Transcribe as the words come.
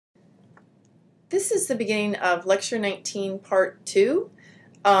This is the beginning of Lecture 19, Part 2.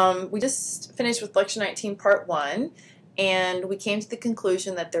 We just finished with Lecture 19, Part 1, and we came to the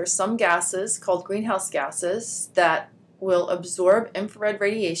conclusion that there are some gases called greenhouse gases that will absorb infrared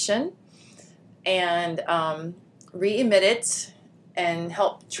radiation and re-emit it and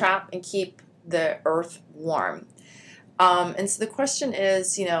help trap and keep the Earth warm. And so the question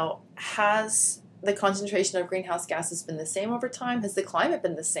is, has the concentration of greenhouse gases been the same over time? Has the climate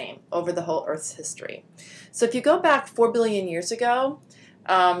been the same over the whole Earth's history? So if you go back 4 billion years ago,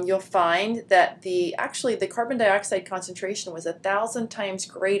 you'll find that the carbon dioxide concentration was 1,000 times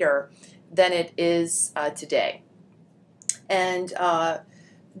greater than it is today. And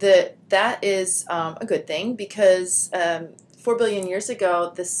that is a good thing because 4 billion years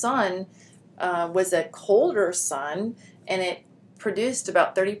ago, the sun was a colder sun, and it produced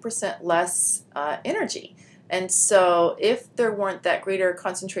about 30% less energy. And so if there weren't that greater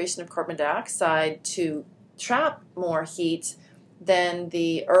concentration of carbon dioxide to trap more heat, then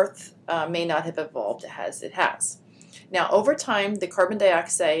the Earth may not have evolved as it has. Now, over time, the carbon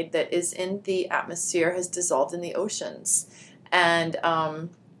dioxide that is in the atmosphere has dissolved in the oceans, and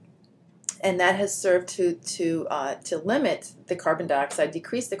that has served to limit the carbon dioxide,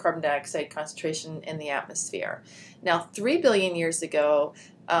 decrease the carbon dioxide concentration in the atmosphere. Now, 3 billion years ago,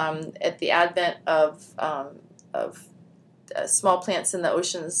 at the advent of small plants in the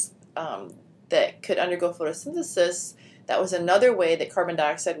oceans that could undergo photosynthesis, that was another way that carbon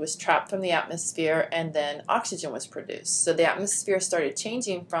dioxide was trapped from the atmosphere, and then oxygen was produced. So the atmosphere started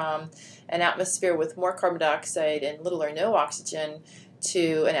changing from an atmosphere with more carbon dioxide and little or no oxygen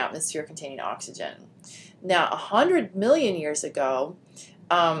to an atmosphere containing oxygen. Now, 100 million years ago,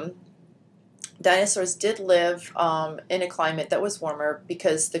 dinosaurs did live in a climate that was warmer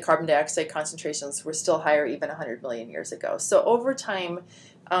because the carbon dioxide concentrations were still higher even 100 million years ago. So over time,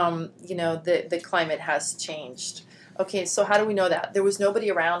 the climate has changed. Okay, so how do we know that? There was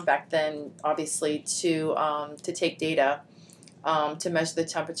nobody around back then, obviously, to take data to measure the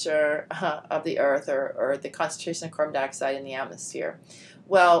temperature of the Earth or the concentration of carbon dioxide in the atmosphere.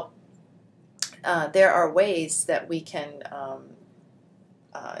 Well, there are ways that we can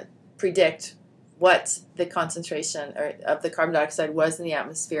predict what the concentration of the carbon dioxide was in the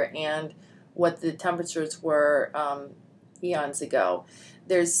atmosphere and what the temperatures were eons ago.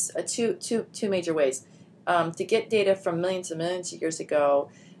 There's two major ways. To get data from millions and millions of years ago,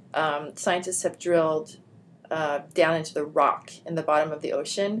 scientists have drilled down into the rock in the bottom of the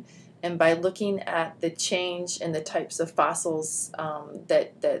ocean, and by looking at the change in the types of fossils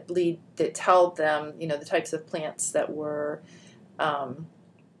that tell them, the types of plants that were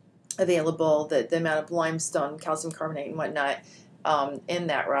available, the amount of limestone, calcium carbonate, and whatnot in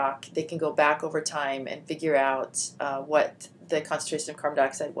that rock, they can go back over time and figure out what the concentration of carbon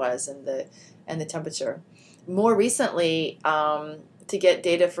dioxide was and the temperature. More recently, to get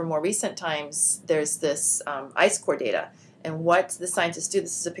data for more recent times, there's this ice core data. And what the scientists do,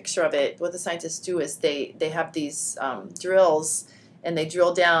 this is a picture of it, what the scientists do is they have these drills, and they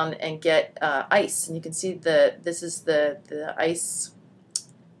drill down and get ice. And you can see this is the ice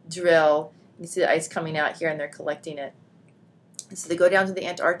drill. You can see the ice coming out here, and they're collecting it. And so they go down to the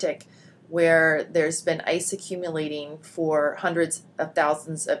Antarctic, where there's been ice accumulating for hundreds of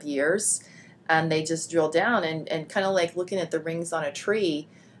thousands of years. And they just drill down and kind of like looking at the rings on a tree.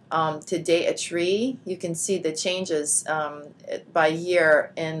 To date a tree, you can see the changes by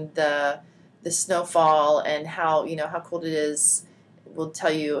year in the snowfall and how cold it is. Will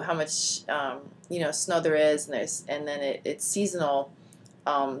tell you how much snow there is, and then it's seasonal.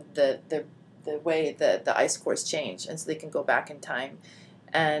 The way the ice cores change, and so they can go back in time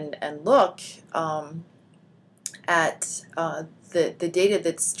and look at the data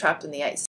that's trapped in the ice.